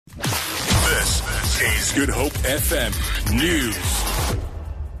is Good Hope FM News.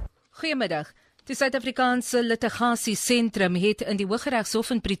 Goeiemiddag. Die Suid-Afrikaanse Litigasiesentrum het in die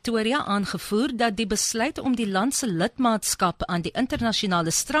Hooggeregshof in Pretoria aangevoer dat die besluit om die land se lidmaatskap aan die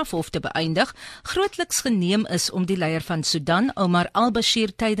internasionale strafhof te beëindig grootliks geneem is om die leier van Sudan, Omar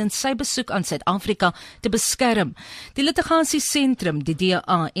al-Bashir, tydens sy besoek aan Suid-Afrika te beskerm. Die Litigasiesentrum, die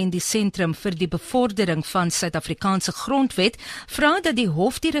DA en die Sentrum vir die Bevordering van Suid-Afrikaanse Grondwet vra dat die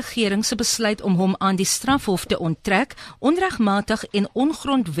hof die regering se besluit om hom aan die strafhof te onttrek onregmatig en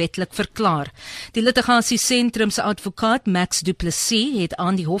ongrondwetlik verklaar. Die Litigasiesentrum se advokaat Max Du Plessis het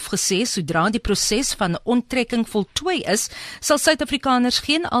aan die hof gesê sodra die proses van onttrekking voltooi is, sal Suid-Afrikaners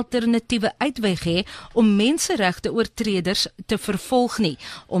geen alternatiewe uitweg hê om menseregte oortreders te vervolg nie,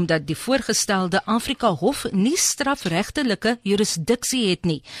 omdat die voorgestelde Afrika Hof nie strafregtelike jurisdiksie het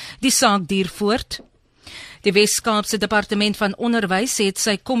nie. Die saak duur voort. Die Wes-Kaapse Departement van Onderwys het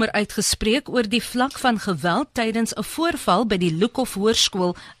sy kommer uitgespreek oor die vlak van geweld tydens 'n voorval by die Lukhof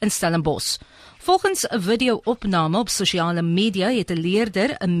Hoërskool in Stellenbosch. Volgens 'n video-opname op sosiale media het 'n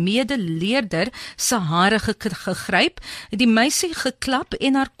leerder 'n medeleerder se hare gegryp, die meisie geklap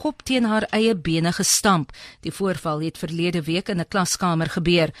en haar kop teen haar eie bene gestamp. Die voorval het verlede week in 'n klaskamer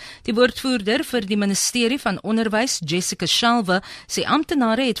gebeur. Die woordvoerder vir die Ministerie van Onderwys, Jessica Shalve, sê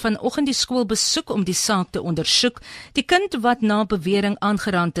amptenare het vanoggend die skool besoek om die saak te ondersoek. Die kind wat na bewering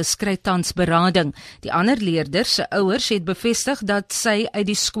aangerand is, kry tans berading. Die ander leerder se ouers het bevestig dat sy uit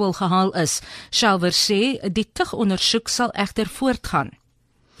die skool gehaal is. Shalver sê die tugondersoek sal egter voortgaan.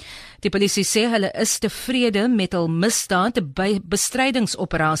 Die polisie sê hulle is tevrede met hul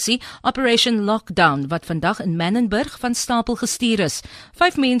misdaadbestrydingsoperasie Operation Lockdown wat vandag in Manenberg van stapel gestuur is.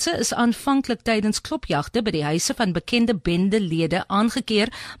 5 mense is aanvanklik tydens klopjagte by die huise van bekende bendelede aangekeer,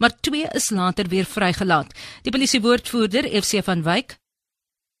 maar 2 is later weer vrygelaat. Die polisiewoordvoerder FC van Wyk: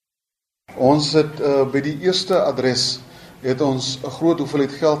 Ons het by die eerste adres het ons 'n groot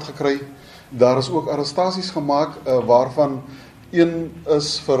hoeveelheid geld gekry. Daar is ook arrestasies gemaak waarvan een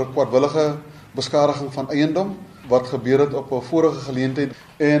is vir kwaadwillige beskadiging van eiendom wat gebeur het op 'n vorige geleentheid,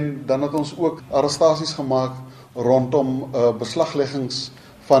 en dan het ons ook arrestasies gemaak rondom beslagleggings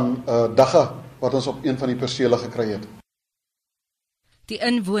van dagga wat ons op een van die persele gekry het. Die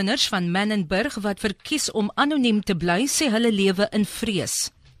inwoners van Manenberg wat verkies om anoniem te bly, sê hulle lewe in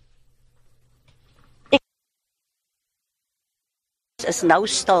vrees. Is nou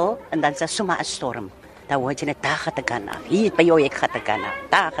stil en dan is sommer 'n storm. Dan hoor jy net daar gaan te gaan. Hier by jou ek gaan te gaan.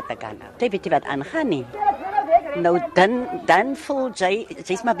 Daar gaan te gaan. Jy weet wat aangaan nie. Nou dan voel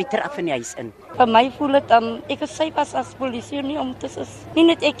jy's maar bitter af in die huis in. Vir my voel dit ek is sy was as polisie nie om te is. Nie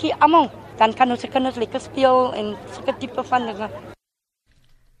net ek hier almal. Dan kan ons se kinders lekker speel en sulke tipe van dinge.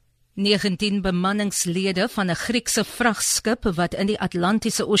 19 bemanningslede van 'n Griekse vragskip wat in die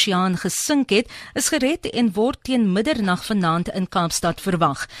Atlantiese Oseaan gesink het, is gered en word teen middernag vanaand in Kaapstad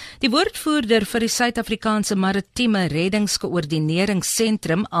verwag. Die woordvoerder vir die Suid-Afrikaanse Maritieme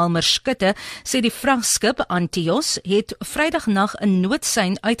Reddingskoördineringsentrum, Almer Skutte, sê die vragskip Antios het Vrydagnag 'n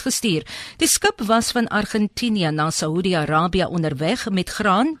noodsein uitgestuur. Die skip was van Argentinië na Saudi-Arabië onderweg met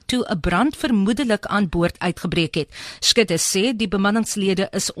graan toe 'n brand vermoedelik aan boord uitgebreek het. Skutte sê die bemanningslede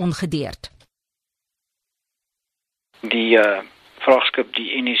is ongedeerd. Die vragskip,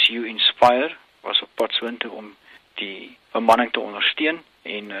 die NSU Inspire, was op pad soontoe om die bemanning te ondersteun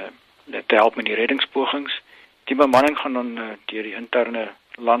en te help met die reddingspogings. Die bemanning gaan dan deur die interne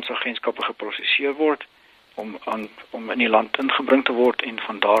landsagentskappe geproseseer word om in die land ingebring te word, en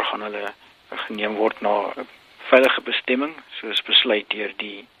van daar gaan hulle geneem word na 'n veilige bestemming, soos besluit deur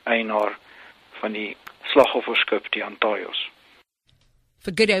die eienaar van die slagofferskip, die Antios.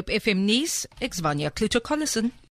 Vir Good Hope FM News, ek's Vanya Kluto-Collison.